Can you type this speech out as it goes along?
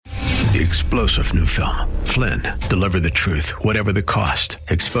the explosive new film, Flynn, Deliver the Truth, Whatever the Cost,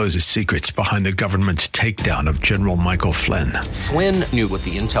 exposes secrets behind the government's takedown of General Michael Flynn. Flynn knew what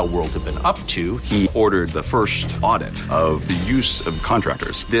the intel world had been up to. He ordered the first audit of the use of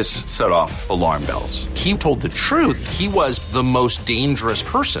contractors. This set off alarm bells. He told the truth. He was the most dangerous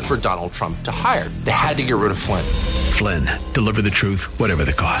person for Donald Trump to hire. They had to get rid of Flynn. Flynn, Deliver the Truth, Whatever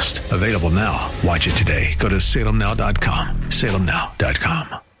the Cost. Available now. Watch it today. Go to salemnow.com.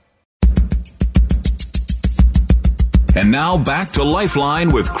 salemnow.com. And now back to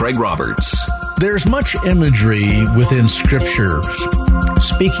Lifeline with Craig Roberts. There's much imagery within Scripture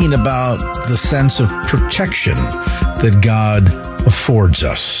speaking about the sense of protection that God affords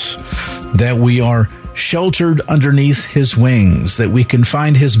us, that we are sheltered underneath His wings, that we can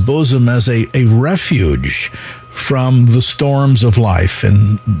find His bosom as a refuge from the storms of life.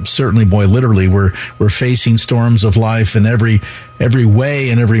 And certainly, boy, literally, we're facing storms of life in every way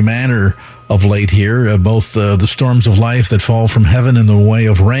and every manner of late here, both the storms of life that fall from heaven in the way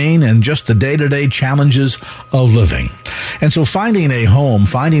of rain and just the day-to-day challenges of living. And so finding a home,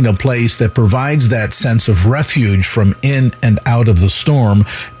 finding a place that provides that sense of refuge from in and out of the storm,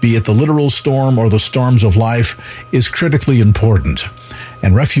 be it the literal storm or the storms of life, is critically important.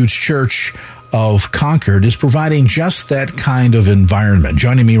 And Refuge Church of Concord is providing just that kind of environment.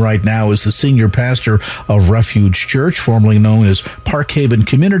 Joining me right now is the senior pastor of Refuge Church, formerly known as Park Haven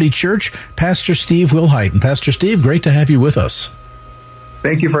Community Church, Pastor Steve Wilhite. And Pastor Steve, great to have you with us.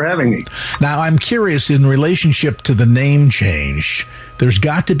 Thank you for having me. Now, I'm curious, in relationship to the name change, there's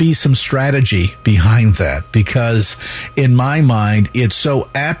got to be some strategy behind that, because in my mind, it so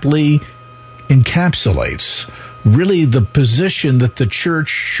aptly encapsulates really the position that the church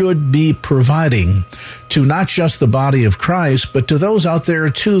should be providing to not just the body of Christ, but to those out there,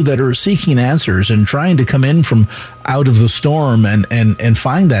 too, that are seeking answers and trying to come in from out of the storm and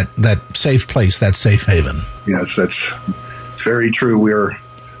find that safe place, that safe haven. Yes, it's very true. We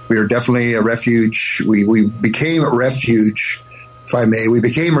are definitely a refuge. We became a refuge, if I may. We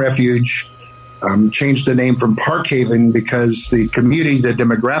became Refuge, changed the name from Park Haven because the community, the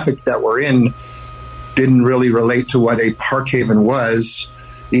demographic that we're in, didn't really relate to what a Park Haven was,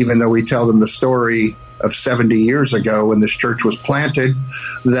 even though we tell them the story of 70 years ago when this church was planted,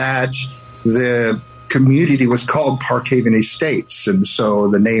 that the community was called Park Haven Estates. And so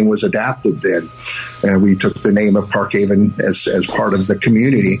the name was adapted then. And we took the name of Park Haven as part of the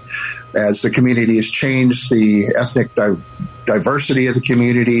community. As the community has changed, the ethnic diversity of the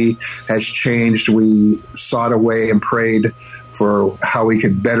community has changed. We sought a way and prayed for how we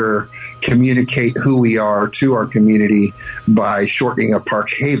could better communicate who we are to our community by shortening up Park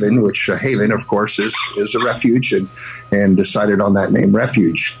Haven, which a haven, of course, is a refuge, and decided on that name,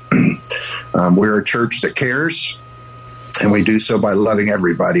 Refuge. We're a church that cares, and we do so by loving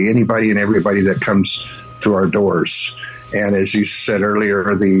anybody and everybody that comes to our doors. And as you said earlier,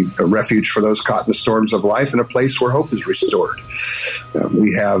 a refuge for those caught in the storms of life and a place where hope is restored.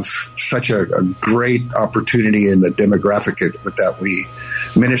 We have such a great opportunity in the demographic that we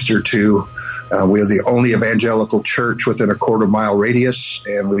minister to. We are the only evangelical church within a quarter-mile radius,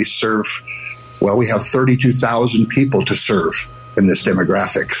 and we have 32,000 people to serve in this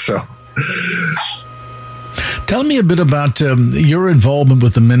demographic. So, tell me a bit about your involvement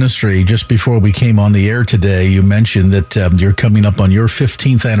with the ministry. Just before we came on the air today, you mentioned that you're coming up on your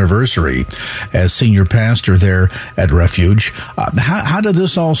 15th anniversary as senior pastor there at Refuge. How did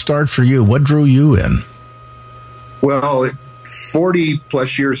this all start for you? What drew you in? Well, 40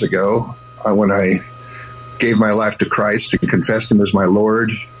 plus years ago, when I gave my life to Christ and confessed Him as my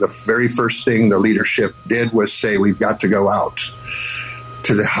Lord, the very first thing the leadership did was say, we've got to go out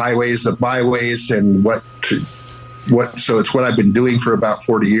to the highways, the byways, and so it's what I've been doing for about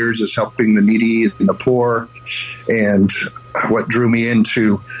 40 years, is helping the needy and the poor. And what drew me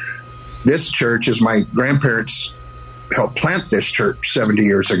into this church is my grandparents helped plant this church 70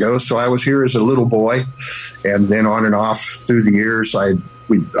 years ago. So I was here as a little boy, and then on and off through the years, I'd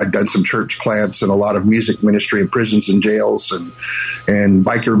done some church plants and a lot of music ministry in prisons and jails and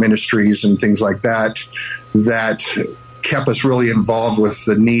biker ministries and things like that kept us really involved with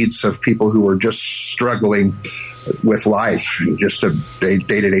the needs of people who were just struggling with life, just the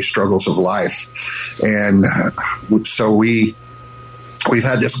day-to-day struggles of life. And so we've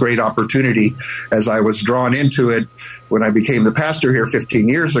had this great opportunity. As I was drawn into it, when I became the pastor here 15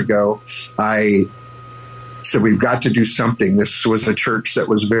 years ago, I said, we've got to do something. This was a church that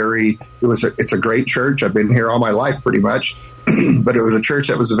was it's a great church. I've been here all my life pretty much. But it was a church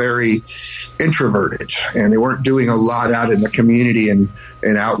that was very introverted, and they weren't doing a lot out in the community and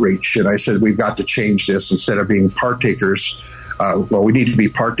outreach. And I said, we've got to change this. Instead of being partakers we need to be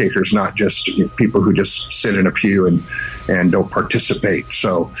partakers, not just people who just sit in a pew and don't participate.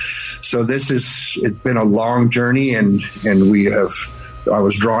 So it's been a long journey, and I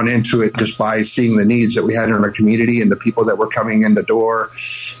was drawn into it just by seeing the needs that we had in our community and the people that were coming in the door,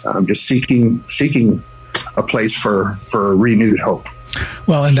 just seeking a place for renewed hope.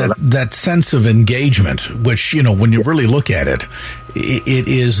 Well, and that sense of engagement, which, when you really look at it, it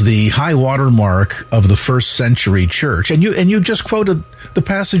is the high water mark of the first century church. And you just quoted the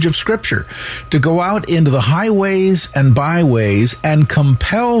passage of Scripture, to go out into the highways and byways and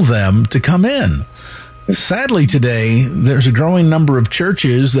compel them to come in. Sadly, today, there's a growing number of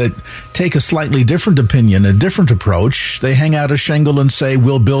churches that take a slightly different opinion, a different approach. They hang out a shingle and say,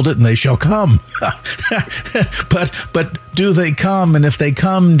 we'll build it and they shall come. But do they come? And if they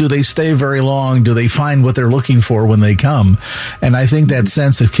come, do they stay very long? Do they find what they're looking for when they come? And I think that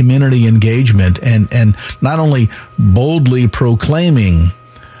sense of community engagement and not only boldly proclaiming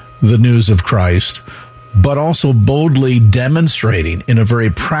the news of Christ, but also boldly demonstrating in a very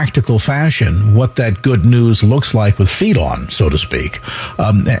practical fashion what that good news looks like with feet on, so to speak,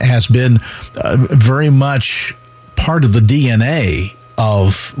 has been very much part of the DNA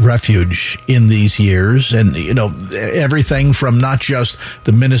of Refuge in these years. And, everything from not just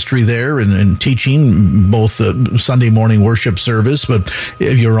the ministry there and teaching, both the Sunday morning worship service, but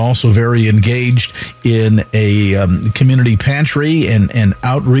you're also very engaged in a community pantry and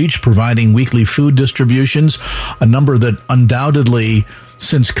outreach, providing weekly food distributions, a number that undoubtedly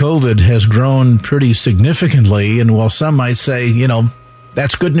since COVID has grown pretty significantly. And while some might say,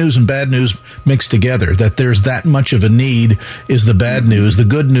 that's good news and bad news mixed together, that there's that much of a need is the bad news. The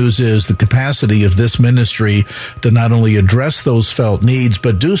good news is the capacity of this ministry to not only address those felt needs,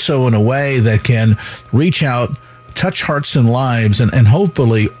 but do so in a way that can reach out, touch hearts and lives, and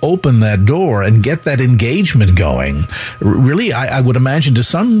hopefully open that door and get that engagement going. Really, I would imagine to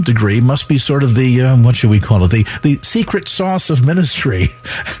some degree must be sort of the, what should we call it, the secret sauce of ministry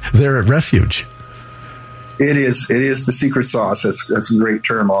there at Refuge. It is the secret sauce. That's a great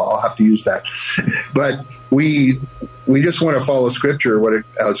term. I'll have to use that. But we just want to follow Scripture. We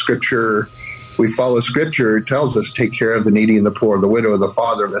follow Scripture. It tells us take care of the needy and the poor, the widow, the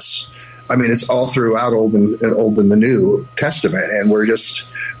fatherless. I mean, it's all throughout Old and the New Testament, and we're just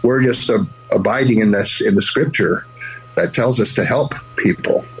abiding in the Scripture that tells us to help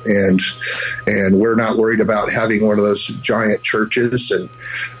people, and we're not worried about having one of those giant churches, and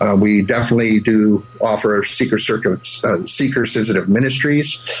we definitely do offer seeker-sensitive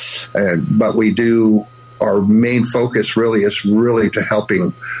ministries, but we do. Our main focus really is to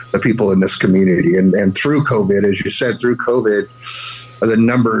helping the people in this community, and through COVID, as you said, the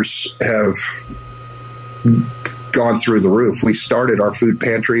numbers have gone through the roof. We started our food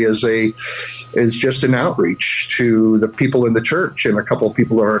pantry as just an outreach to the people in the church and a couple of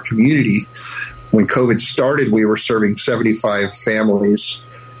people in our community. When COVID started, we were serving 75 families,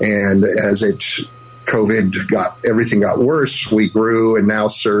 and as everything got worse, we grew and now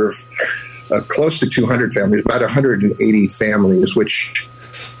serve close to 200 families, about 180 families, which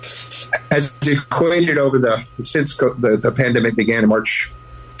has equated since the pandemic began in March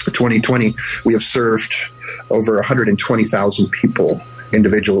 2020, we have served over 120,000 people,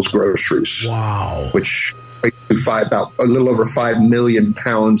 individuals, groceries. Wow. Which about a little over 5 million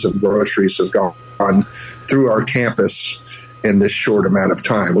pounds of groceries have gone through our campus in this short amount of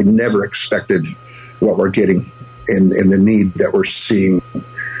time. We never expected what we're getting in the need that we're seeing.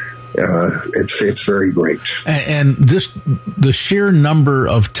 It's very great. And the sheer number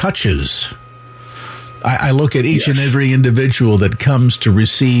of touches, I look at each and every individual that comes to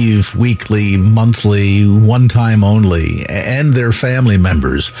receive weekly, monthly, one time only, and their family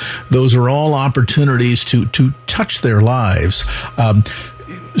members. Those are all opportunities to touch their lives.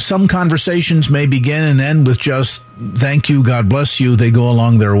 Some conversations may begin and end with just, thank you, God bless you, they go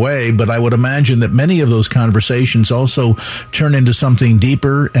along their way. But I would imagine that many of those conversations also turn into something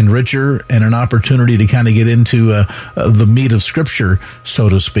deeper and richer and an opportunity to kind of get into the meat of Scripture, so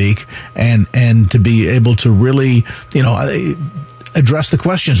to speak, and to be able to really, address the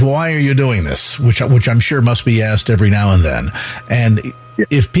questions. Why are you doing this? Which I'm sure must be asked every now and then. And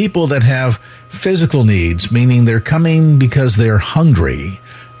if people that have physical needs, meaning they're coming because they're hungry,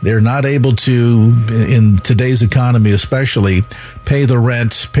 they're not able to, in today's economy especially, pay the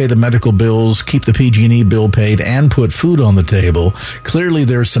rent, pay the medical bills, keep the PG&E bill paid, and put food on the table. Clearly,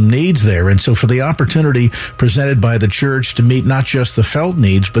 there's some needs there. And so for the opportunity presented by the church to meet not just the felt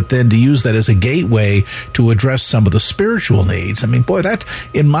needs, but then to use that as a gateway to address some of the spiritual needs. I mean, boy, that,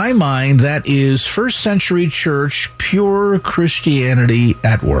 in my mind, that is first century church, pure Christianity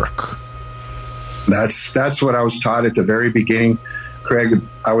at work. That's what I was taught at the very beginning, Craig.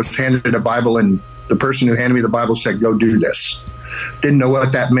 I was handed a Bible, and the person who handed me the Bible said, "Go do this." Didn't know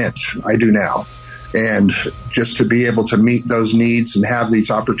what that meant. I do now. And just to be able to meet those needs and have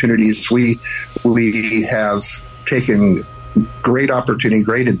these opportunities, we have taken great opportunity,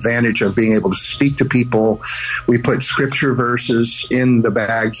 great advantage of being able to speak to people. We put scripture verses in the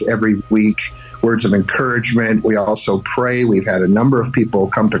bags every week, words of encouragement. We also pray. We've had a number of people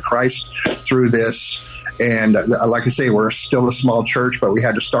come to Christ through this. And like I say, we're still a small church, but we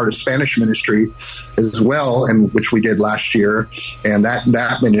had to start a Spanish ministry as well, and which we did last year. And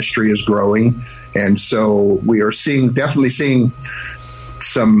that ministry is growing. And so we are definitely seeing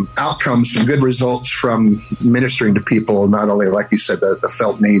some outcomes, some good results from ministering to people, not only, like you said, the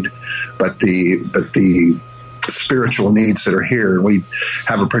felt need, but the spiritual needs that are here. And we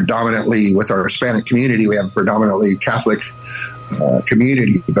have with our Hispanic community, we have a predominantly Catholic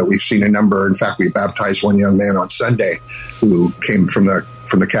community, but we've seen a number. In fact, we baptized one young man on Sunday who came from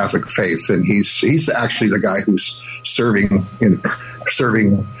the Catholic faith, and he's actually the guy who's serving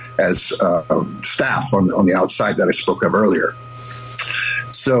as staff on the outside that I spoke of earlier.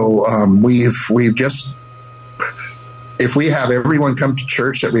 So we've just, if we have everyone come to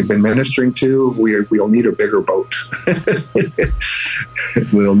church that we've been ministering to, we'll need a bigger boat.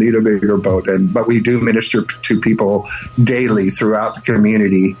 We'll need a bigger boat. But we do minister to people daily throughout the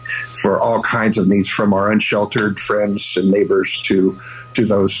community for all kinds of needs, from our unsheltered friends and neighbors to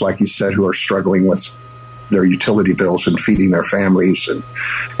those, like you said, who are struggling with their utility bills and feeding their families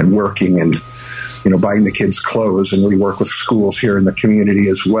and working and, buying the kids clothes. And we work with schools here in the community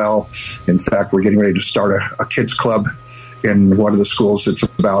as well. In fact, we're getting ready to start a kids club in one of the schools. It's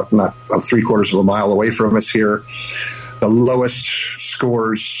about not 3/4 of a mile away from us here. The lowest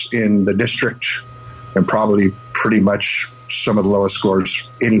scores in the district, and probably pretty much some of the lowest scores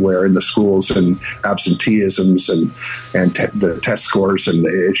anywhere in the schools, and absenteeisms and the test scores. And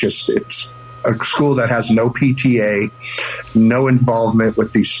it's a school that has no PTA, no involvement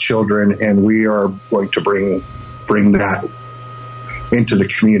with these children, and we are going to bring that into the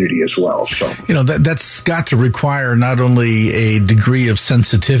community as well. So that's got to require not only a degree of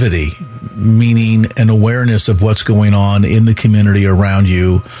sensitivity, meaning an awareness of what's going on in the community around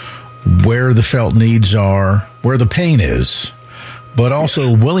you, where the felt needs are, where the pain is, but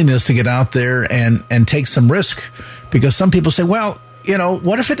also willingness to get out there and take some risk, because some people say, well,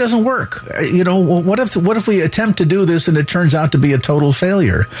 what if it doesn't work? What if we attempt to do this and it turns out to be a total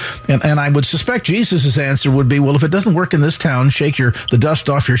failure? And I would suspect Jesus' answer would be, well, if it doesn't work in this town, shake the dust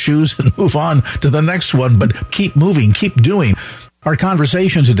off your shoes and move on to the next one, but keep moving, keep doing. Our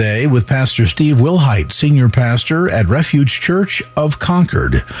conversation today with Pastor Steve Wilhite, Senior Pastor at Refuge Church of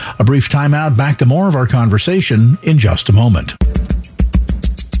Concord. A brief timeout, back to more of our conversation in just a moment.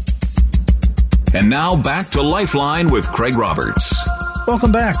 And now back to Lifeline with Craig Roberts.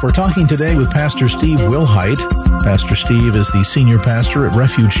 Welcome back. We're talking today with Pastor Steve Wilhite. Pastor Steve is the Senior Pastor at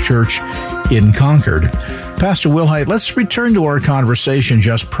Refuge Church in Concord. Pastor Wilhite, let's return to our conversation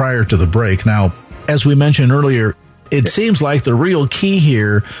just prior to the break. Now, as we mentioned earlier, it seems like the real key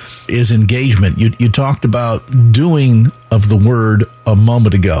here is engagement. You talked about doing of the word a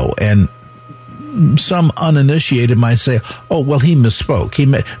moment ago, and some uninitiated might say, oh, well, he misspoke.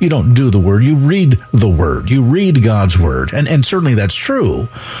 You don't do the word. You read the word. You read God's word. And certainly that's true.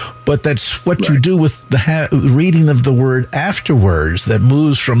 But that's what you do with the reading of the word afterwards that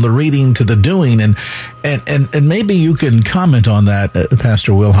moves from the reading to the doing. And maybe you can comment on that,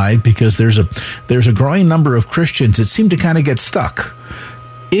 Pastor Wilhite, because there's a growing number of Christians that seem to kind of get stuck.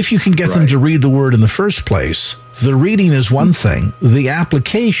 If you can get them to read the word in the first place, the reading is one thing, the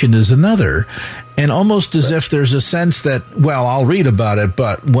application is another, and almost as if there's a sense that, well, I'll read about it,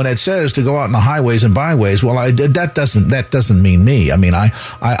 but when it says to go out in the highways and byways, well, that doesn't mean me. I mean,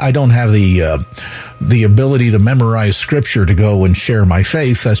 I don't have the ability to memorize scripture to go and share my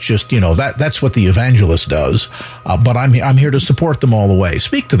faith. That's just, that's what the evangelist does. But I'm here to support them all the way.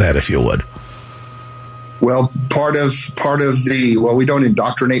 Speak to that, if you would. Well, part of we don't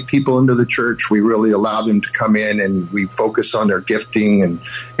indoctrinate people into the church. We really allow them to come in, and we focus on their gifting and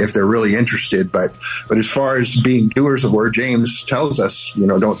if they're really interested. But as far as being doers of the word, James tells us,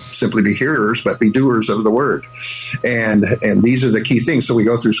 don't simply be hearers, but be doers of the word. And these are the key things. So we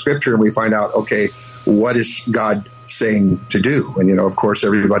go through scripture and we find out, okay, what is God saying to do? And, of course,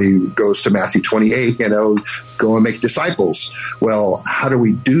 everybody goes to Matthew 28, go and make disciples. Well, how do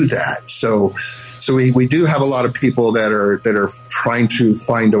we do that? So we do have a lot of people that are trying to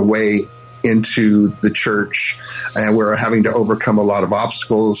find a way into the church, and we're having to overcome a lot of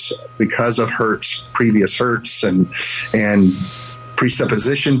obstacles because of previous hurts and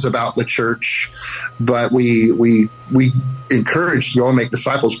presuppositions about the church, but we encourage to go and make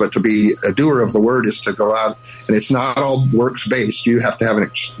disciples, but to be a doer of the word is to go out, and it's not all works based. You have to have a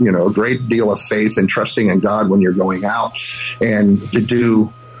great deal of faith and trusting in God when you're going out and to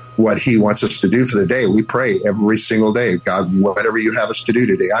do what he wants us to do for the day. We pray every single day, God, whatever you have us to do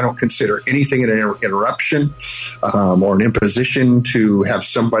today. I don't consider anything an interruption or an imposition to have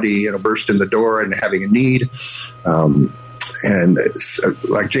somebody burst in the door and having a need. And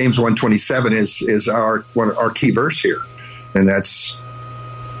like James 1:27 is our key verse here, and that's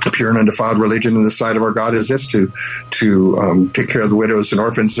a pure and undefiled religion in the sight of our God is this, to take care of the widows and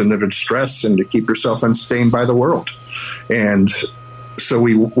orphans in their distress, and to keep yourself unstained by the world. And so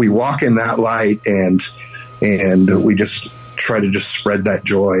we walk in that light, and we just try to just spread that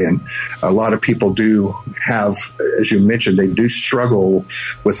joy. And a lot of people do have, as you mentioned, they do struggle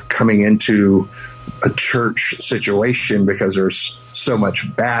with coming into a church situation because there's so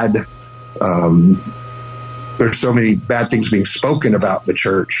much bad, there's so many bad things being spoken about the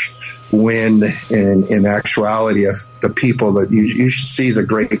church, when in actuality, of the people that you should see the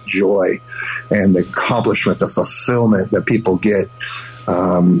great joy and the accomplishment, the fulfillment that people get.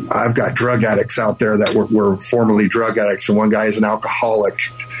 I've got drug addicts out there that were formerly drug addicts, and one guy is an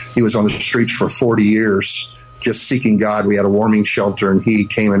alcoholic. He was on the streets for 40 years just seeking God. We had a warming shelter, and he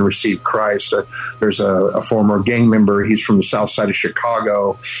came and received Christ. There's a former gang member. He's from the south side of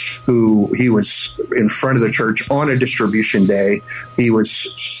Chicago, who he was in front of the church on a distribution day. He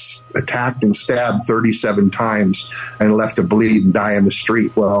was attacked and stabbed 37 times and left to bleed and die in the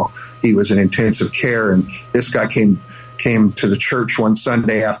street. Well, he was in intensive care, and this guy came to the church one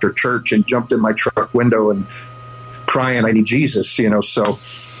Sunday after church and jumped in my truck window and crying, "I need Jesus,"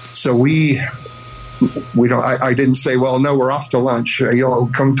 So we don't. I didn't say, "Well, no, we're off to lunch.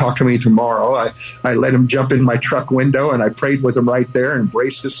 Come talk to me tomorrow." I let him jump in my truck window, and I prayed with him right there and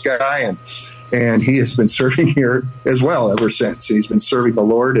embraced this guy, and he has been serving here as well ever since. He's been serving the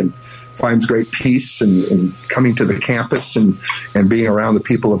Lord and finds great peace and coming to the campus and being around the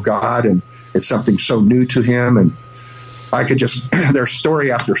people of God, and it's something so new to him. And I could just, there's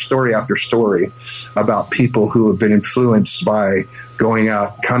story after story after story about people who have been influenced by going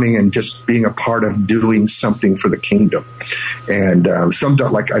out, coming and just being a part of doing something for the kingdom. And some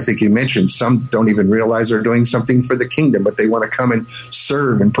don't, like I think you mentioned, some don't even realize they're doing something for the kingdom, but they want to come and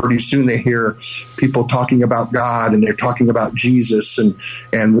serve. And pretty soon they hear people talking about God, and they're talking about Jesus. And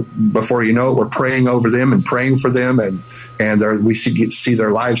before you know it, we're praying over them and praying for them. And we see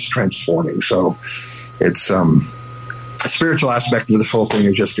their lives transforming. So it's, the spiritual aspect of this whole thing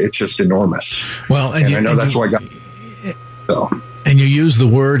is just enormous. Well, and I know that's why God. So. And you use the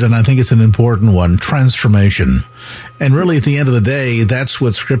word, and I think it's an important one, transformation. And really, at the end of the day, that's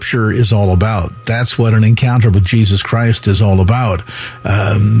what Scripture is all about. That's what an encounter with Jesus Christ is all about.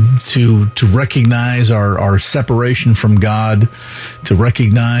 To recognize our separation from God, to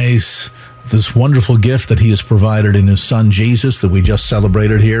recognize this wonderful gift that he has provided in his son Jesus that we just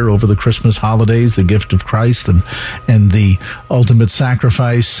celebrated here over the Christmas holidays, the gift of Christ and the ultimate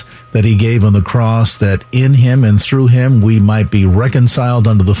sacrifice that he gave on the cross, that in him and through him we might be reconciled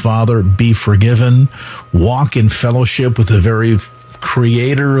unto the Father, be forgiven, walk in fellowship with the very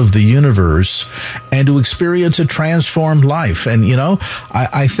creator of the universe, and to experience a transformed life. And,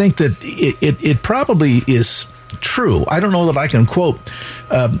 I think that it probably is true. I don't know that I can quote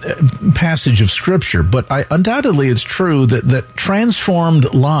a passage of Scripture, but undoubtedly it's true that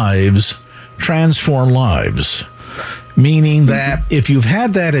transformed lives transform lives. Meaning that if you've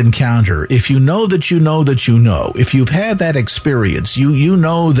had that encounter, if you know that you know that you know, if you've had that experience, you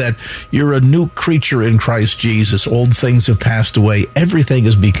know that you're a new creature in Christ Jesus, old things have passed away, everything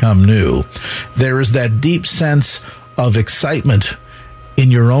has become new. There is that deep sense of excitement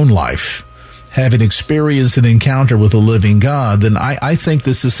in your own life, having experienced an encounter with a living God. Then I think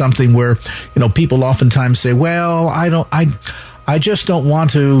this is something where, people oftentimes say, well, I just don't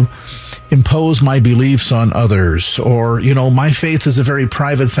want to impose my beliefs on others, or, my faith is a very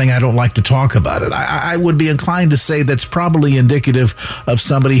private thing. I don't like to talk about it. I would be inclined to say that's probably indicative of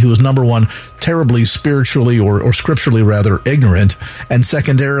somebody who is, number one, terribly spiritually or scripturally rather ignorant, and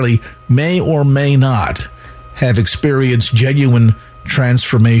secondarily, may or may not have experienced genuine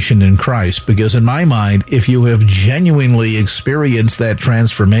transformation in Christ. Because in my mind, if you have genuinely experienced that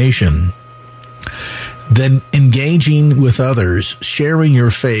transformation, then engaging with others, sharing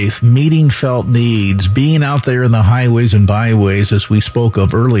your faith, meeting felt needs, being out there in the highways and byways, as we spoke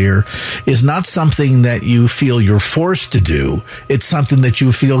of earlier, is not something that you feel you're forced to do. It's something that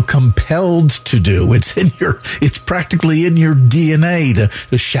you feel compelled to do. It's practically in your DNA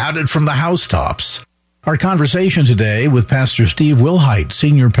to shout it from the housetops. Our conversation today with Pastor Steve Wilhite,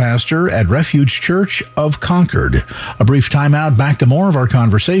 Senior Pastor at Refuge Church of Concord. A brief timeout, back to more of our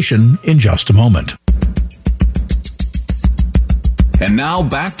conversation in just a moment. And now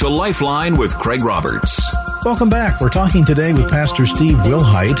back to Lifeline with Craig Roberts. Welcome back. We're talking today with Pastor Steve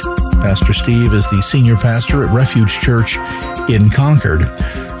Wilhite. Pastor Steve is the Senior Pastor at Refuge Church in Concord.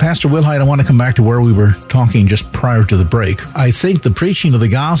 Pastor Wilhite, I want to come back to where we were talking just prior to the break. I think the preaching of the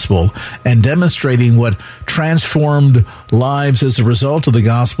gospel and demonstrating what transformed lives as a result of the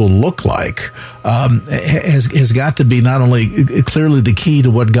gospel look like has got to be not only clearly the key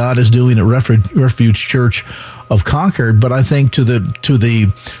to what God is doing at Refuge Church of Concord, but I think to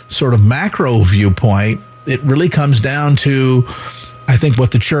the sort of macro viewpoint, it really comes down to, I think,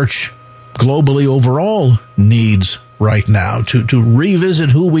 what the church globally overall needs right now, to revisit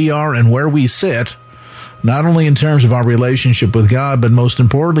who we are and where we sit, not only in terms of our relationship with God, but most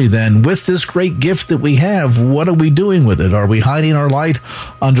importantly then, with this great gift that we have, what are we doing with it? Are we hiding our light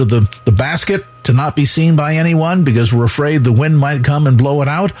under the basket to not be seen by anyone because we're afraid the wind might come and blow it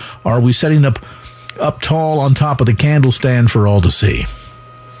out? Or are we setting up tall on top of the candle stand for all to see?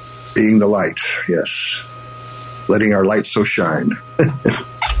 Being the light, yes. Letting our light so shine.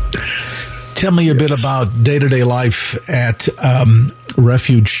 Tell me a bit about day-to-day life at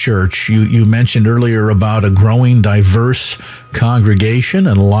Refuge Church. You mentioned earlier about a growing, diverse congregation,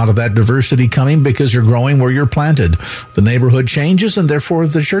 and a lot of that diversity coming because you're growing where you're planted. The neighborhood changes, and therefore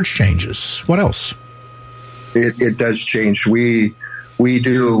the church changes. What else? It does change. We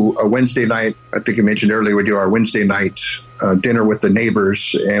do a Wednesday night, I think I mentioned earlier, we do our Wednesday night dinner with the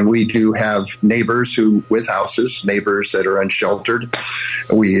neighbors, and we do have neighbors with houses, neighbors that are unsheltered.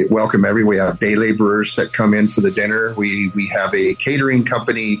 We welcome we have day laborers that come in for the dinner. We have a catering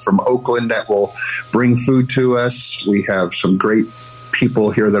company from Oakland that will bring food to us. We have some great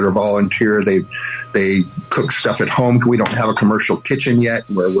people here that are volunteer. They cook stuff at home. We don't have a commercial kitchen yet.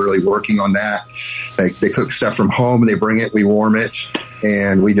 We're really working on that. They cook stuff from home, and they bring it, we warm it,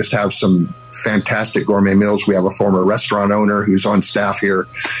 and we just have some fantastic gourmet meals. We have a former restaurant owner who's on staff here,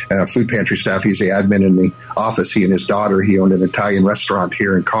 food pantry staff. He's the admin in the office. He and his daughter, he owned an Italian restaurant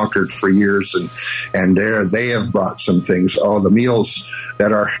here in Concord for years, and they have brought some things. All the meals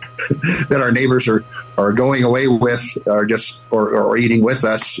that our neighbors are going away with are just or eating with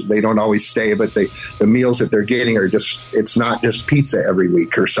us. They don't always stay, but the meals that they're getting are it's not just pizza every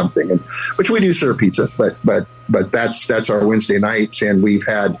week or something, and which we do serve pizza, but that's our Wednesday nights, and we've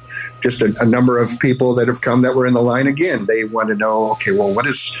had just a number of people that have come that were in the line again. They want to know, okay, well,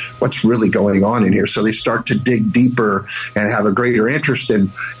 what's really going on in here? So they start to dig deeper and have a greater interest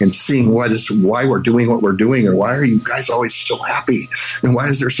in seeing why we're doing what we're doing, and why are you guys always so happy, and why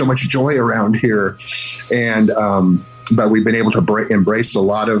is there so much joy around here? And but we've been able to embrace a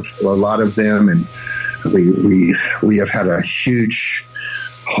lot of them, and we have had a huge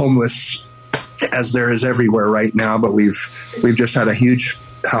homeless, as there is everywhere right now, but we've just had a huge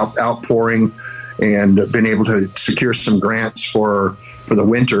outpouring and been able to secure some grants for the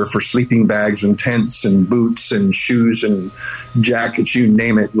winter for sleeping bags and tents and boots and shoes and jackets, you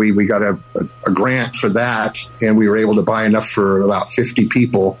name it. We got a grant for that, and we were able to buy enough for about 50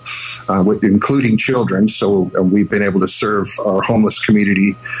 people, including children. So we've been able to serve our homeless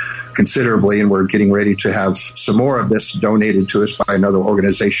community considerably, and we're getting ready to have some more of this donated to us by another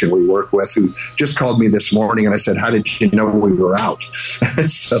organization we work with, who just called me this morning, and I said, how did you know we were out?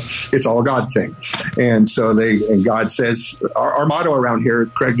 So it's all God thing. And so and God says, our motto around here,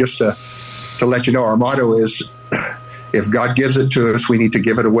 Craig, just to let you know, our motto is, if God gives it to us, we need to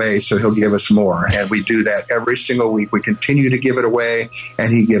give it away, so he'll give us more. And we do that every single week. We continue to give it away,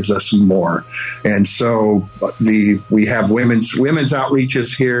 and he gives us more. And so we have women's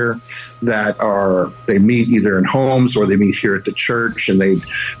outreaches here that they meet either in homes or they meet here at the church, and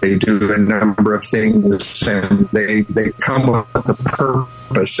they do a number of things, and they come with a purpose.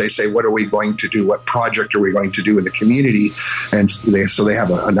 They say, what are we going to do? What project are we going to do in the community? And so they have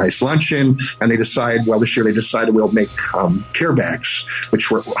a nice luncheon, and they decide, well, this year they decided we'll make care bags, which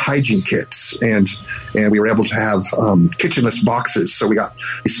were hygiene kits. And we were able to have kitchenless boxes. So we got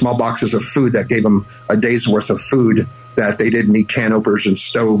these small boxes of food that gave them a day's worth of food that they didn't need can openers and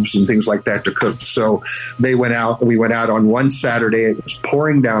stoves and things like that to cook. So we went out on one Saturday. It was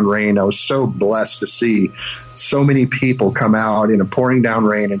pouring down rain. I was so blessed to see so many people come out in a pouring down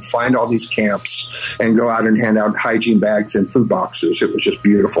rain and find all these camps and go out and hand out hygiene bags and food boxes. It was just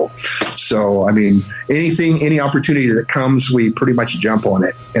beautiful. So, I mean, any opportunity that comes, we pretty much jump on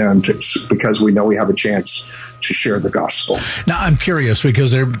it, and because we know we have a chance to share the gospel. Now, I'm curious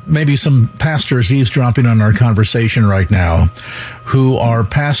because there may be some pastors eavesdropping on our conversation right now who are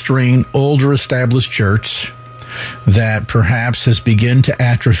pastoring older established church that perhaps has begun to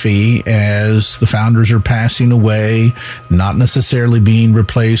atrophy as the founders are passing away, not necessarily being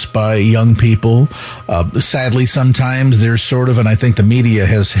replaced by young people. Sadly, sometimes there's sort of, and I think the media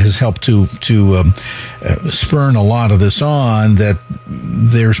has helped to spurn a lot of this on, that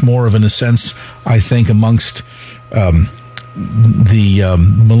there's more of, in a sense, I think, amongst the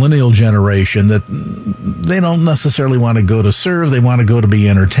millennial generation, that they don't necessarily want to go to serve, they want to go to be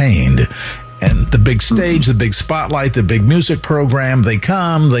entertained. And the big stage, the big spotlight, the big music program, they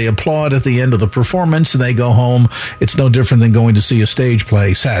come, they applaud at the end of the performance, and they go home. It's no different than going to see a stage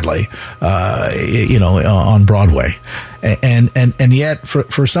play, sadly, on Broadway. And yet,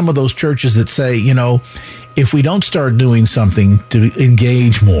 for some of those churches that say, if we don't start doing something to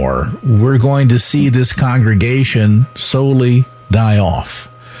engage more, we're going to see this congregation slowly die off.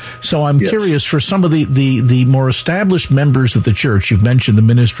 So I'm curious, for some of the more established members of the church, you've mentioned the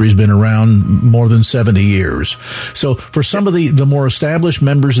ministry's been around more than 70 years. So for some of the more established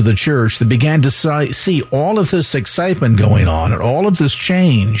members of the church that began to see all of this excitement going on and all of this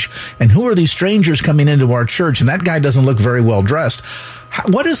change, and who are these strangers coming into our church, and that guy doesn't look very well dressed.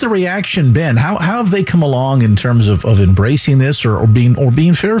 What has the reaction been? How have they come along in terms of embracing this or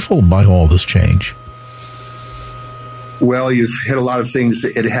being fearful by all this change? Well, you've hit a lot of things.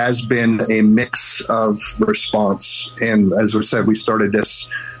 It has been a mix of response. And as I said, we started this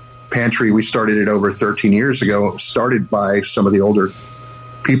pantry. We started it over 13 years ago. It was started by some of the older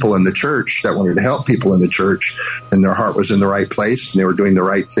people in the church that wanted to help people in the church, and their heart was in the right place and they were doing the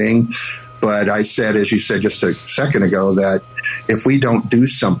right thing. But I said, as you said just a second ago, that if we don't do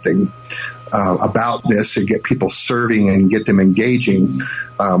something about this and get people serving and get them engaging,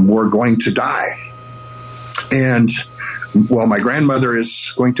 we're going to die. And well, my grandmother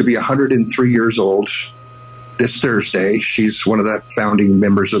is going to be 103 years old this Thursday. She's one of the founding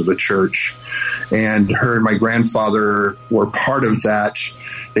members of the church. And her and my grandfather were part of that.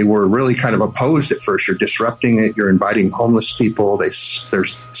 They were really kind of opposed at first. You're disrupting it. You're inviting homeless people.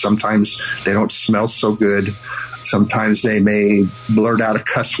 There's sometimes they don't smell so good. Sometimes they may blurt out a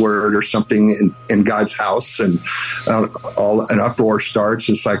cuss word or something in God's house, and an uproar starts.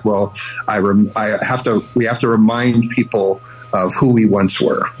 It's like, well, we have to remind people of who we once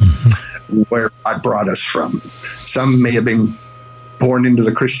were, where God brought us from. Some may have been born into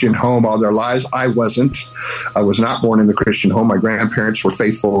the Christian home all their lives. I wasn't. I was not born in the Christian home. My grandparents were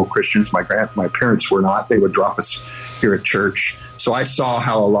faithful Christians. My parents were not. They would drop us here at church. So I saw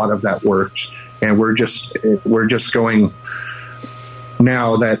how a lot of that worked. And we're just going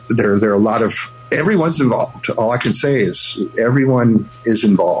now that there are a lot of, everyone's involved. All I can say is everyone is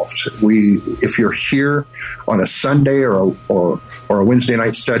involved. If you're here on a Sunday or a Wednesday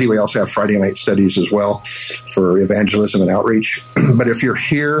night study, we also have Friday night studies as well for evangelism and outreach. But if you're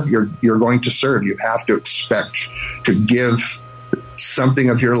here, you're going to serve. You have to expect to give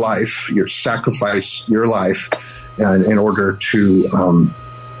something of your life, your sacrifice, your life, in order to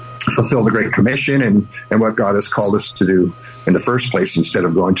fulfill the Great Commission and what God has called us to do in the first place, instead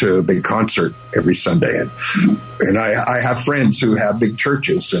of going to a big concert every Sunday. And I have friends who have big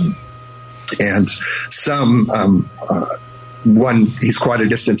churches, and some one, he's quite a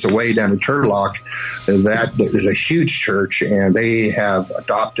distance away down in Turlock. That is a huge church, and they have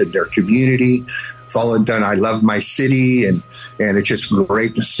adopted their community. Followed done. I love my city, and it's just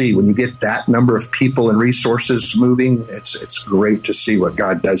great to see when you get that number of people and resources moving. It's great to see what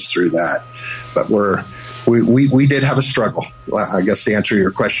God does through that. But we did have a struggle. I guess the answer to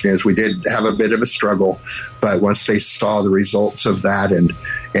your question is we did have a bit of a struggle, but once they saw the results of that,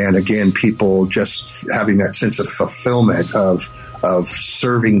 and again, people just having that sense of fulfillment of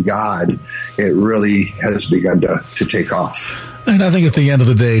serving God, it really has begun to take off. And I think at the end of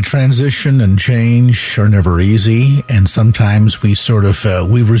the day, transition and change are never easy. And sometimes we sort of,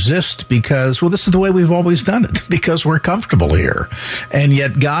 we resist because, well, this is the way we've always done it, because we're comfortable here. And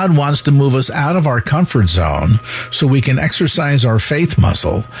yet God wants to move us out of our comfort zone so we can exercise our faith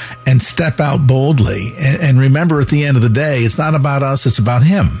muscle and step out boldly. And remember, at the end of the day, it's not about us, it's about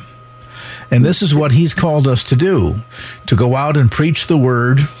Him. And this is what He's called us to do, to go out and preach the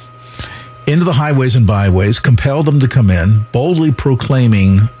word into the highways and byways, compel them to come in, boldly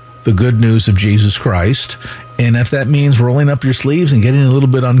proclaiming the good news of Jesus Christ, And if that means rolling up your sleeves and getting a little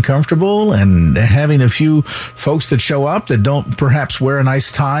bit uncomfortable and having a few folks that show up that don't perhaps wear a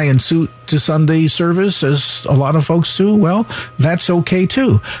nice tie and suit to Sunday service, as a lot of folks do, well, that's okay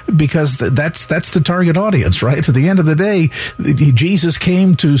too, because that's the target audience, right? At the end of the day, Jesus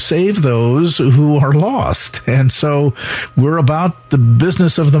came to save those who are lost. And so we're about the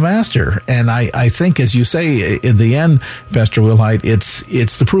business of the master. And I think, as you say, in the end, Pastor Wilhite,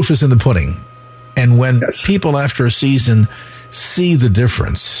 it's the proof is in the pudding. And when people after a season see the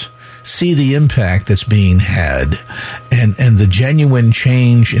difference, see the impact that's being had, and the genuine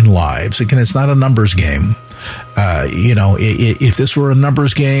change in lives. Again, it's not a numbers game. If this were a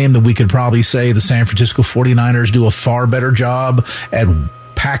numbers game, then we could probably say the San Francisco 49ers do a far better job at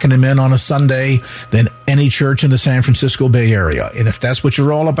packing them in on a Sunday than any church in the San Francisco Bay Area. And if that's what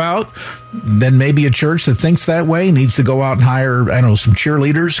you're all about, then maybe a church that thinks that way needs to go out and hire, some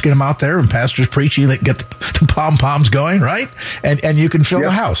cheerleaders, get them out there, and pastors preaching that get the pom-poms going, right? And you can fill the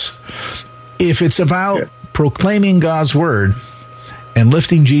house. If it's about proclaiming God's word and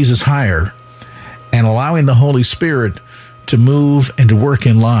lifting Jesus higher and allowing the Holy Spirit to move and to work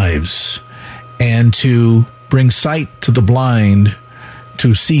in lives and to bring sight to the blind,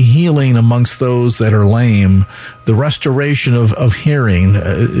 to see healing amongst those that are lame, the restoration of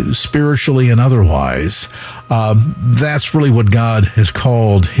hearing, spiritually and otherwise, that's really what God has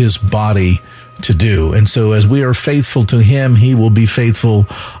called his body to do. And so as we are faithful to him, he will be faithful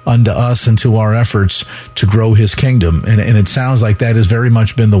unto us and to our efforts to grow his kingdom. And it sounds like that has very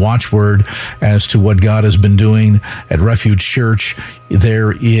much been the watchword as to what God has been doing at Refuge Church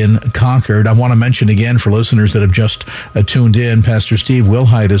there in Concord. I want to mention again for listeners that have just tuned in, Pastor Steve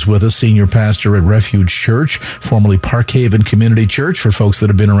Wilhite is with us, senior pastor at Refuge Church, formerly Parkhaven Community Church, for folks that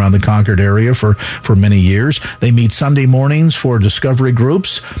have been around the Concord area for many years. They meet Sunday mornings for discovery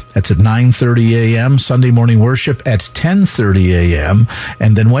groups. That's at 9:30 a.m., Sunday morning worship at 10:30 a.m.,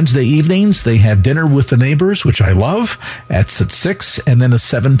 and then Wednesday evenings they have dinner with the neighbors, which I love. That's at 6, and then a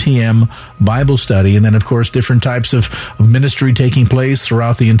 7 p.m. Bible study, and then of course different types of ministry taking place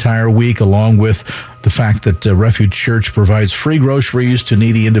throughout the entire week, along with the fact that Refuge Church provides free groceries to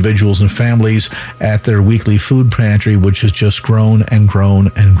needy individuals and families at their weekly food pantry, which has just grown and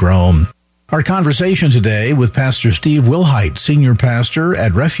grown and grown. Our conversation today with Pastor Steve Wilhite, senior pastor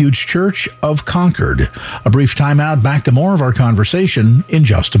at Refuge Church of Concord. A brief timeout, back to more of our conversation in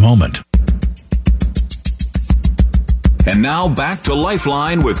just a moment. And now back to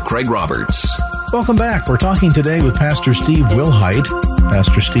Lifeline with Craig Roberts. Welcome back. We're talking today with Pastor Steve Wilhite.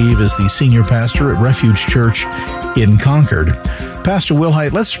 Pastor Steve is the senior pastor at Refuge Church in Concord. Pastor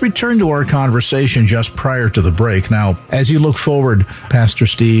Wilhite, let's return to our conversation just prior to the break. Now, as you look forward, Pastor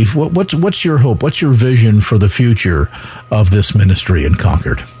Steve, what's your hope? What's your vision for the future of this ministry in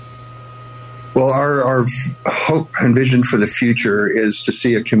Concord? Well, our hope and vision for the future is to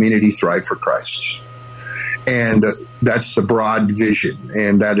see a community thrive for Christ. And that's the broad vision,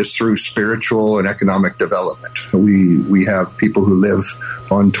 and that is through spiritual and economic development. We have people who live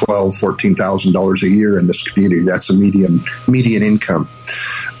on $12,000, $14,000 a year in this community. That's a median income.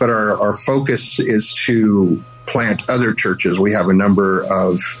 But our focus is to plant other churches. We have a number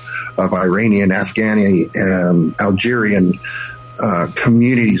of Iranian, Afghani, Algerian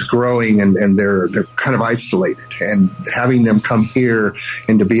communities growing, and they're kind of isolated, and having them come here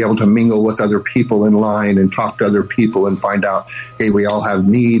and to be able to mingle with other people in line and talk to other people and find out, hey, we all have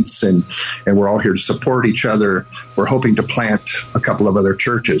needs and we're all here to support each other. We're hoping to plant a couple of other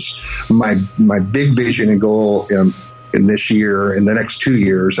churches. My big vision and goal in this year, in the next 2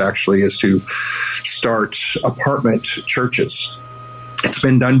 years actually, is to start apartment churches. It's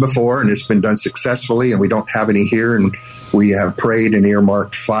been done before, and it's been done successfully, and we don't have any here. And we have prayed and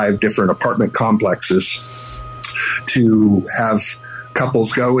earmarked 5 different apartment complexes to have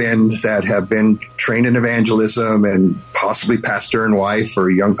couples go in that have been trained in evangelism, and possibly pastor and wife, or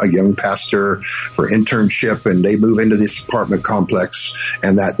a young pastor for internship, and they move into this apartment complex,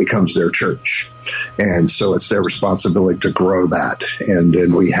 and that becomes their church. And so it's their responsibility to grow that. And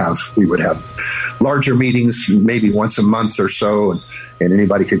then we would have larger meetings, maybe once a month or so, and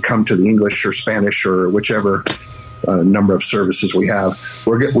anybody could come to the English or Spanish or whichever number of services we have.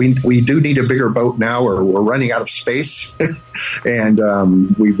 We do need a bigger boat now, or we're running out of space, and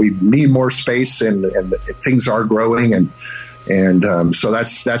we need more space, and things are growing, and And so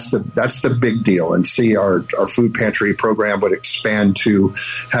that's the big deal. And see, our food pantry program would expand to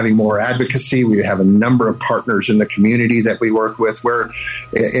having more advocacy. We have a number of partners in the community that we work with, where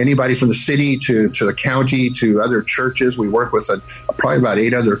anybody from the city to the county to other churches. We work with probably about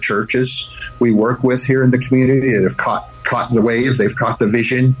 8 other churches we work with here in the community that have caught the wave. They've caught the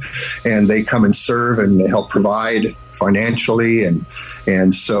vision, and they come and serve and help provide financially. And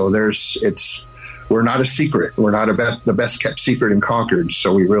so we're not a secret. We're not the best kept secret in Concord.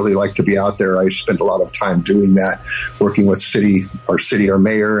 So we really like to be out there. I spend a lot of time doing that, working with our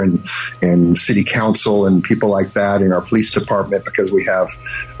mayor and city council and people like that in our police department, because we have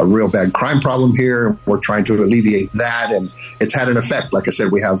a real bad crime problem here. We're trying to alleviate that, and it's had an effect. Like I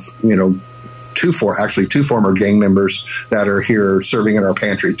said, we have, two former gang members that are here serving in our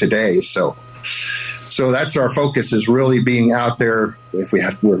pantry today. So that's our focus, is really being out there.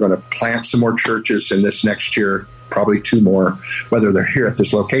 We're going to plant some more churches in this next year, probably 2 more. Whether they're here at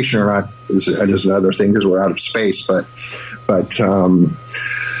this location or not is another thing, because we're out of space. But we're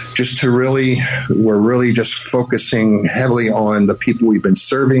really just focusing heavily on the people we've been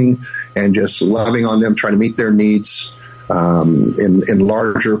serving and just loving on them, trying to meet their needs. In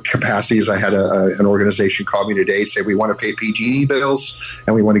larger capacities. I had an organization call me today, say, we want to pay PG&E bills,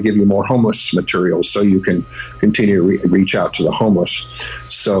 and we want to give you more homeless materials so you can continue to reach out to the homeless.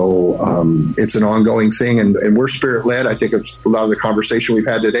 So it's an ongoing thing, and we're spirit-led. I think a lot of the conversation we've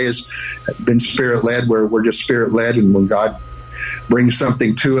had today has been spirit-led, where we're just spirit-led, and when God brings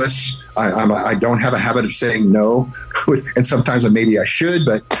something to us, I don't have a habit of saying no, and sometimes maybe I should,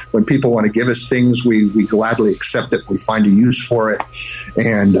 but when people want to give us things, we gladly accept it. We find a use for it,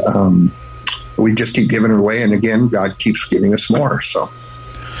 and we just keep giving it away. And again, God keeps giving us more. So,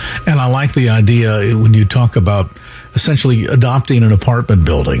 and I like the idea when you talk about essentially adopting an apartment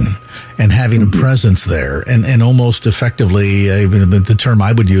building and having a presence there, and almost effectively, the term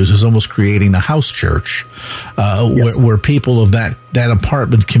I would use is almost creating a house church, yes, where people of that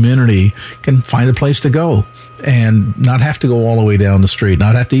apartment community can find a place to go and not have to go all the way down the street,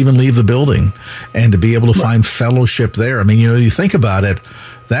 not have to even leave the building, and to be able to find fellowship there. I mean, you think about it.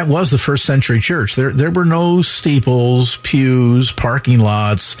 That was the first century church. There were no steeples, pews, parking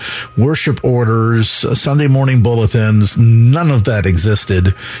lots, worship orders, Sunday morning bulletins. None of that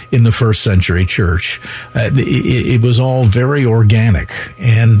existed in the first century church. It was all very organic.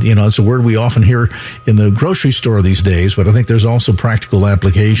 And, it's a word we often hear in the grocery store these days, but I think there's also practical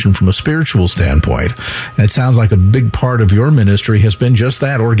application from a spiritual standpoint. And it sounds like a big part of your ministry has been just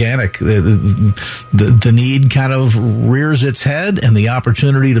that, organic. The need kind of rears its head, and the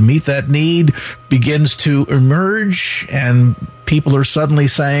opportunity to meet that need begins to emerge, and people are suddenly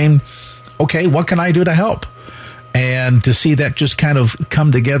saying, okay, what can I do to help? And to see that just kind of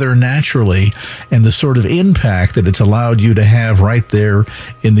come together naturally, and the sort of impact that it's allowed you to have right there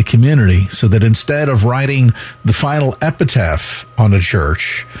in the community, so that instead of writing the final epitaph on a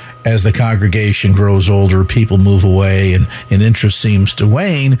church, as the congregation grows older, people move away, and interest seems to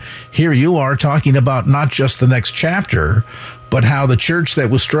wane, here you are talking about not just the next chapter, but how the church that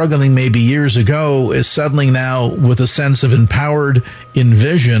was struggling maybe years ago is suddenly now, with a sense of empowered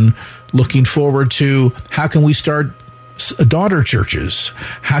envision, looking forward to how can we start daughter churches?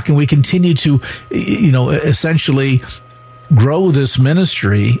 How can we continue to, essentially grow this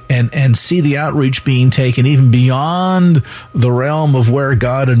ministry and see the outreach being taken even beyond the realm of where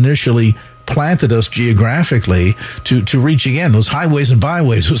God initially planted us geographically to reach again those highways and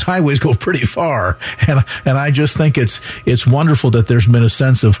byways. Those highways go pretty far, and I just think it's wonderful that there's been a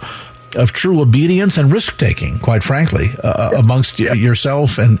sense of true obedience and risk taking, quite frankly, amongst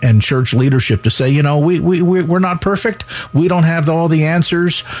yourself and church leadership, to say, we're not perfect. We don't have all the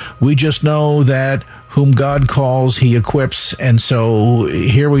answers. We just know that whom God calls, he equips. And so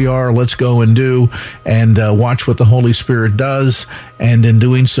here we are, let's go and do, and watch what the Holy Spirit does. And in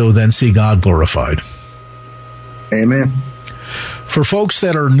doing so, then see God glorified. Amen. For folks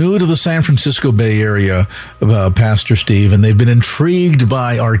that are new to the San Francisco Bay Area, Pastor Steve, and they've been intrigued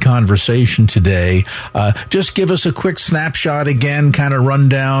by our conversation today, just give us a quick snapshot again, kind of run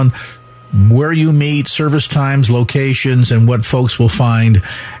down where you meet, service times, locations, and what folks will find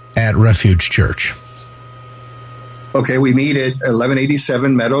at Refuge Church. Okay, we meet at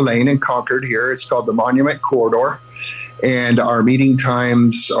 1187 Meadow Lane in Concord here. It's called the Monument Corridor. And our meeting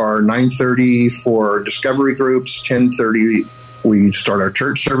times are 9:30 for discovery groups, 10:30 we start our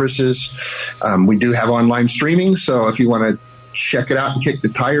church services. We do have online streaming, so if you want to check it out and kick the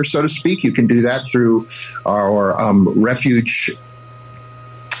tire, so to speak, you can do that through our Refuge.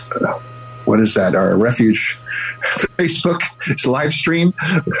 What is that? Our Refuge Facebook. It's live stream.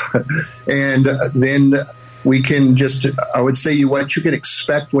 And then we can just, I would say what you can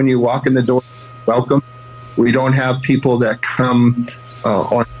expect when you walk in the door. Welcome. We don't have people that come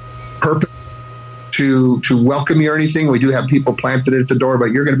on purpose to welcome you or anything. We do have people planted at the door,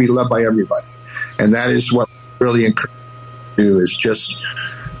 but you're going to be loved by everybody. And that is what we really encourage you to do, is just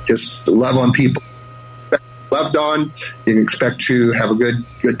love on people. Loved on, you can expect to have a good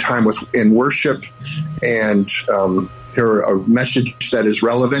time in worship and hear a message that is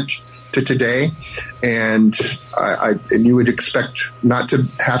relevant to today. And and you would expect not to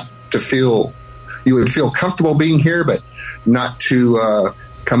have to feel, you would feel comfortable being here, but not to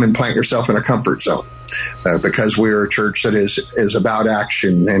come and plant yourself in a comfort zone. Because we're a church that is about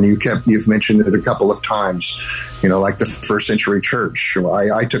action, and you've mentioned it a couple of times, like the first century church.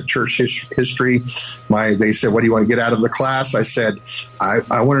 I took church history. They said, "What do you want to get out of the class?" I said,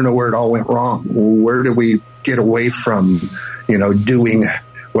 "I want to know where it all went wrong. Where did we get away from, doing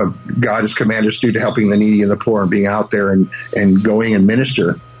what God has commanded us to do, to helping the needy and the poor, and being out there and going and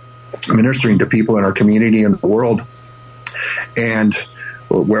ministering to people in our community and the world." And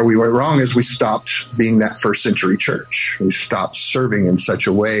where we went wrong is we stopped being that first century church. We stopped serving in such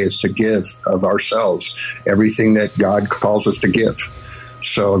a way as to give of ourselves everything that God calls us to give.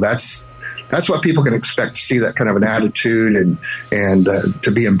 So that's what people can expect to see, that kind of an attitude and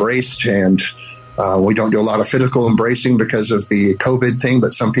to be embraced. And we don't do a lot of physical embracing because of the COVID thing,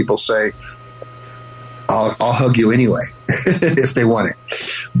 but some people say, I'll hug you anyway if they want it.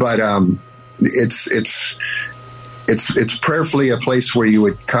 But it's prayerfully a place where you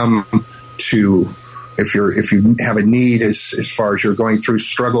would come to, if you have a need as far as you're going through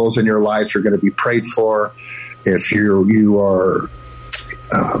struggles in your life, you're going to be prayed for. If you are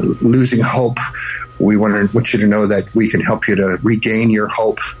losing hope, we want you to know that we can help you to regain your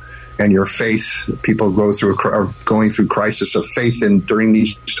hope and your faith. People are going through crisis of faith during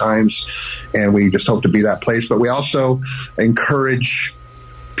these times, and we just hope to be that place. But we also encourage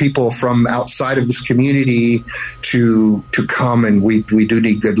people from outside of this community to come, and we do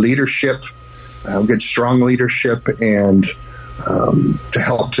need good leadership, good strong leadership, and to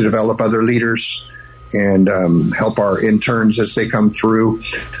help to develop other leaders and help our interns as they come through.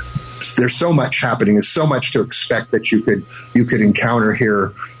 There's so much happening. There's so much to expect that you could encounter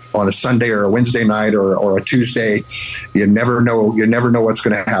here on a Sunday or a Wednesday night or a Tuesday. You never know what's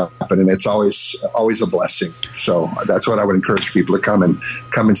going to happen, and it's always a blessing. So that's what I would encourage people to come and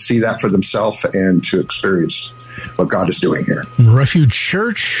see that for themselves and to experience what God is doing here. Refuge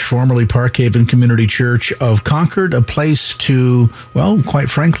Church, formerly Park Haven Community Church of Concord, a place to, well,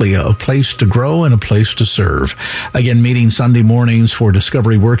 quite frankly, a place to grow and a place to serve. Again, meeting Sunday mornings for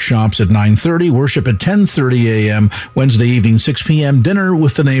discovery workshops at 9:30, worship at 10:30 a.m., Wednesday evening 6 p.m., dinner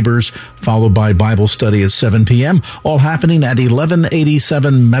with the neighbors, followed by Bible study at 7 p.m., all happening at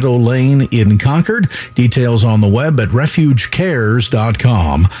 1187 Meadow Lane in Concord. Details on the web at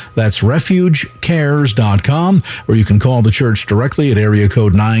refugecares.com. That's refugecares.com. Or you can call the church directly at area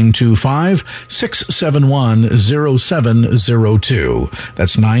code 925-671-0702.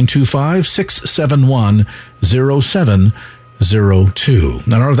 That's 925-671-0702.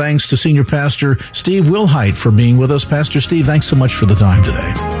 And our thanks to Senior Pastor Steve Wilhite for being with us. Pastor Steve, thanks so much for the time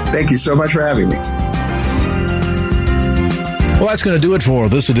today. Thank you so much for having me. Well, that's going to do it for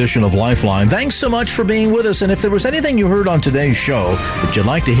this edition of Lifeline. Thanks so much for being with us. And if there was anything you heard on today's show that you'd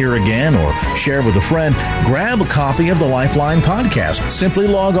like to hear again or share with a friend, grab a copy of the Lifeline podcast. Simply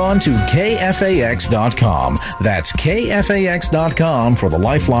log on to KFAX.com. That's KFAX.com for the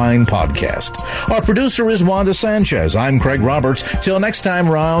Lifeline podcast. Our producer is Wanda Sanchez. I'm Craig Roberts. Till next time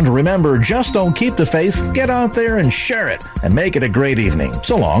round, remember, just don't keep the faith. Get out there and share it and make it a great evening.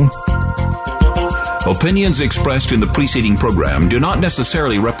 So long. Opinions expressed in the preceding program do not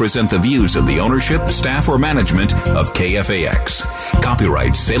necessarily represent the views of the ownership, staff, or management of KFAX.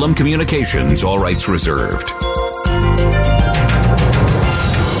 Copyright Salem Communications, all rights reserved.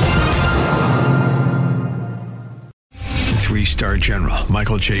 3-star General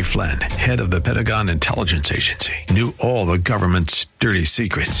Michael J. Flynn, head of the Pentagon Intelligence Agency, knew all the government's dirty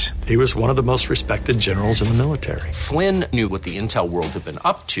secrets. He was one of the most respected generals in the military. Flynn knew what the intel world had been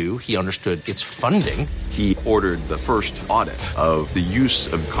up to. He understood its funding. He ordered the first audit of the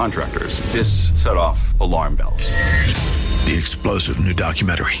use of contractors. This set off alarm bells. The explosive new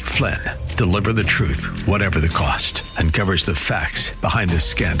documentary, Flynn, Deliver the Truth, Whatever the Cost, uncovers the facts behind this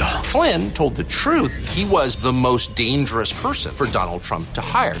scandal. Flynn told the truth. He was the most dangerous person for Donald Trump to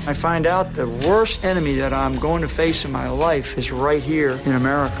hire. I find out the worst enemy that I'm going to face in my life is right here in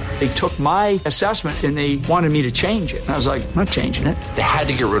America. They took my assessment and they wanted me to change it. And I was like, I'm not changing it. They had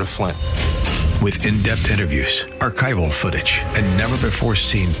to get rid of Flynn. with in-depth interviews, archival footage, and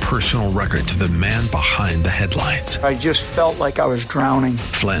never-before-seen personal records of the man behind the headlines. I just felt like I was drowning.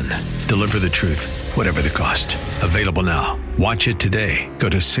 Flynn, deliver the truth, whatever the cost. Available now. Watch it today. Go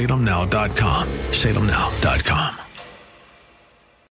to salemnow.com. salemnow.com.